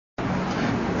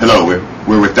Hello,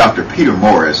 we're with Dr. Peter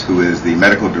Morris, who is the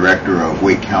Medical Director of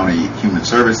Wake County Human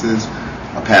Services,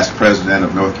 a past president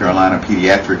of North Carolina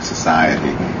Pediatric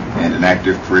Society, and an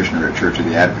active parishioner at Church of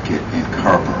the Advocate in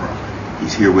Carrboro.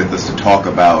 He's here with us to talk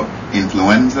about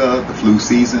influenza, the flu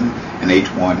season, and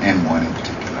H1N1 in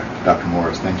particular. Dr.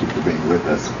 Morris, thank you for being with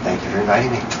us. Thank you for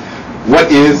inviting me.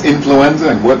 What is influenza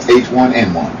and what's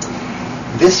H1N1?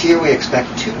 This year we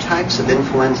expect two types of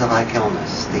influenza-like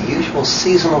illness. The usual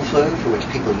seasonal flu, for which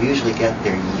people usually get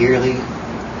their yearly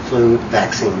flu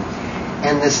vaccine,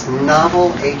 and this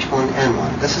novel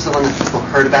H1N1. This is the one that people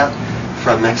heard about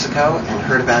from Mexico and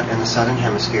heard about in the Southern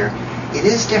Hemisphere. It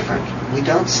is different. We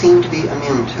don't seem to be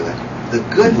immune to it. The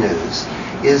good news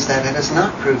is that it has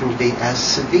not proven to be as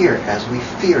severe as we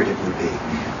feared it would be.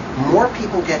 More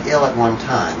people get ill at one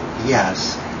time,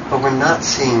 yes, but we're not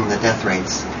seeing the death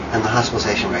rates and the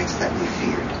hospitalization rates that we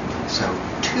feared. So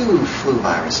 2 flu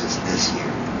viruses this year.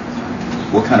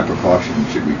 What kind of precautions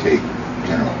should we take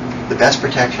generally? The best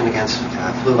protection against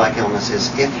flu-like illness is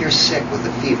if you're sick with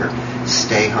a fever,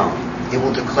 stay home. It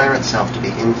will declare itself to be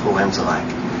influenza-like.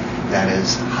 That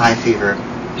is high fever,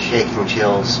 shaking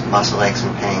chills, muscle aches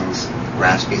and pains,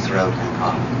 raspy throat, and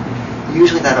cough.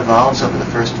 Usually that evolves over the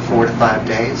first 4 to 5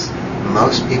 days.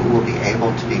 Most people will be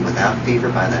able to be without fever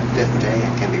by that 5th day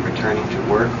and can be returning to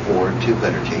work or to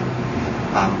liturgy.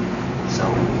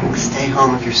 So stay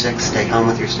home if you're sick, stay home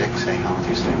with your sick, stay home with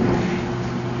your sick.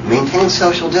 Maintain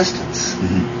social distance,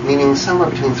 meaning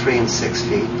somewhere between 3 and 6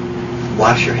 feet.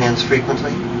 Wash your hands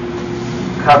frequently.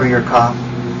 Cover your cough.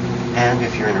 And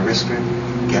if you're in a risk group,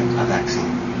 get a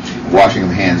vaccine. Washing of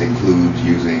hands includes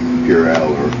using Purell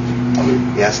or other?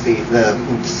 Yes, the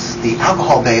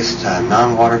alcohol-based,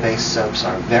 non-water-based soaps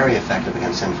are very effective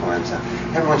against influenza.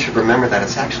 Everyone should remember that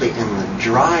it's actually in the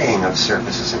drying of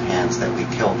surfaces and hands that we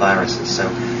kill viruses. So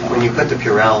when you put the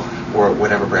Purell or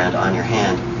whatever brand on your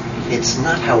hand, it's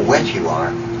not how wet you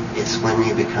are, it's when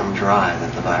you become dry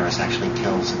that the virus actually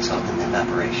kills itself in the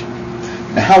evaporation.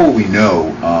 Now, how will we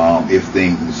know if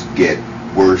things get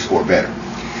worse or better?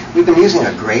 We've been using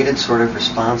a graded sort of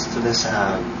response to this,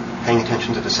 paying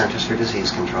attention to the Centers for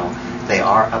Disease Control. They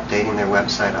are updating their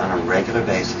website on a regular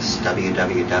basis,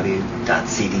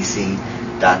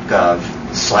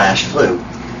 www.cdc.gov/flu,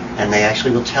 and they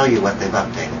actually will tell you what they've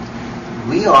updated.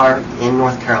 We are in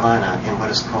North Carolina in what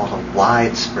is called a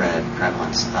widespread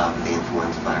prevalence of the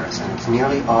influenza virus, and it's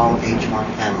nearly all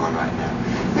H1N1 right now.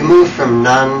 We moved from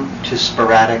none to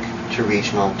sporadic to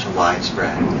regional to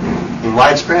widespread. In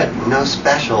widespread, no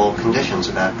special conditions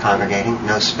about congregating,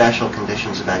 no special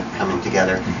conditions about coming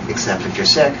together, except if you're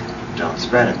sick, don't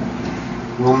spread it.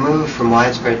 We'll move from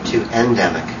widespread to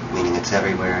endemic, meaning it's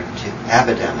everywhere, to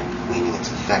epidemic, meaning it's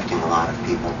affecting a lot of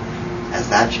people. As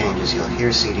that changes, you'll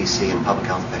hear CDC and public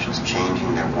health officials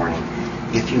changing their warning.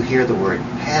 If you hear the word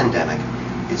pandemic,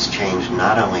 it's changed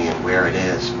not only in where it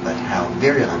is, but how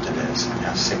virulent it is and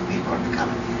how sick people are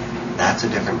becoming. That's a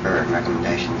different bird.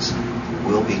 Recommendations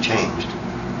will be changed.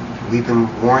 We've been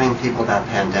warning people about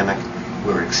pandemic.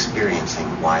 We're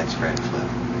experiencing widespread flu.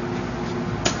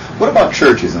 What about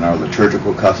churches and our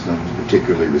liturgical customs,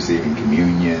 particularly receiving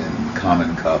communion,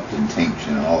 common cup,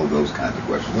 intinction, and all of those kinds of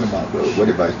questions? What about those? What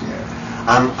advice do you have?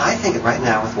 I think right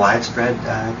now with widespread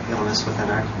illness within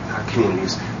our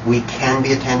communities, we can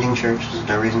be attending church. There's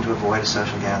no reason to avoid a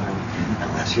social gathering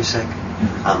unless you're sick.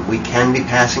 We can be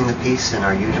passing the peace in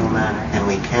our usual manner, and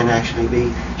we can actually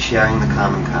be sharing the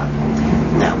common cup.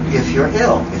 Now, if you're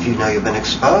ill, if you know you've been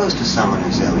exposed to someone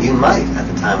who's ill, you might, at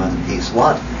the time of the peace,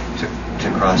 want to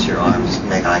cross your arms,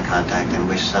 make eye contact, and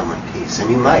wish someone peace. And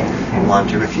you might want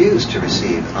to refuse to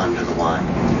receive under the wine.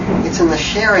 It's in the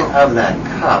sharing of that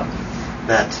cup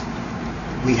that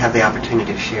we have the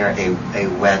opportunity to share a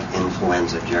wet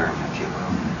influenza germ, if you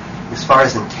will. As far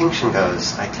as intinction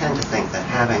goes, I tend to think that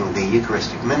having the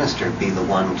Eucharistic minister be the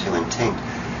one to intinct,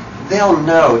 they'll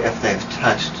know if they've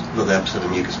touched the lips or the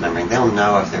mucous membrane. They'll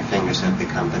know if their fingers have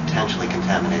become potentially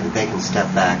contaminated. They can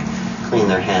step back, clean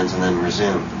their hands, and then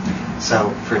resume.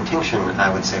 So for intinction, I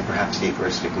would say perhaps the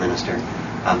Eucharistic minister.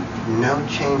 No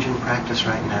change in practice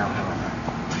right now, however.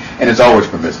 And it's always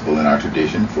permissible in our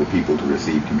tradition for people to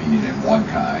receive communion in one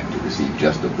kind, to receive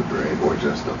just of the bread or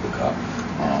just of the cup,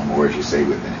 or as you say,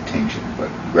 with an intinction. But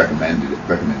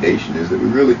recommendation is that we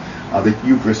really, the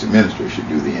Eucharistic minister should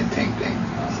do the intincting,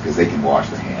 because they can wash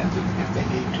their hands if they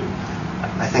need to.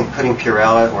 I think putting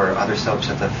Purell or other soaps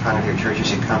at the front of your church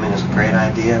as you come in is a great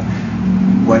idea.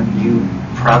 What you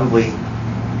probably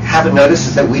haven't noticed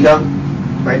is that we don't.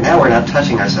 Right now we're not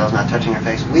touching ourselves, not touching our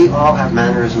face. We all have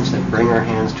mannerisms that bring our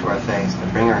hands to our face,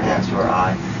 that bring our hands to our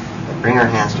eye, that bring our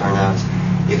hands to our nose.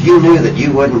 If you knew that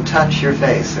you wouldn't touch your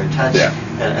face or touch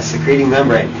a secreting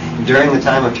membrane. During the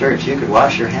time of church, you could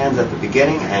wash your hands at the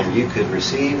beginning, and you could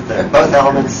receive both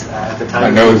elements at the time. My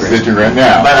of nose is itching right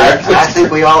now. But I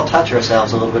think we all touch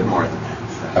ourselves a little bit more than that.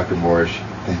 So. Dr. Morris,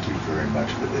 thank you very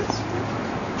much for this.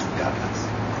 God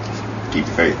bless. Keep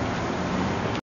the faith.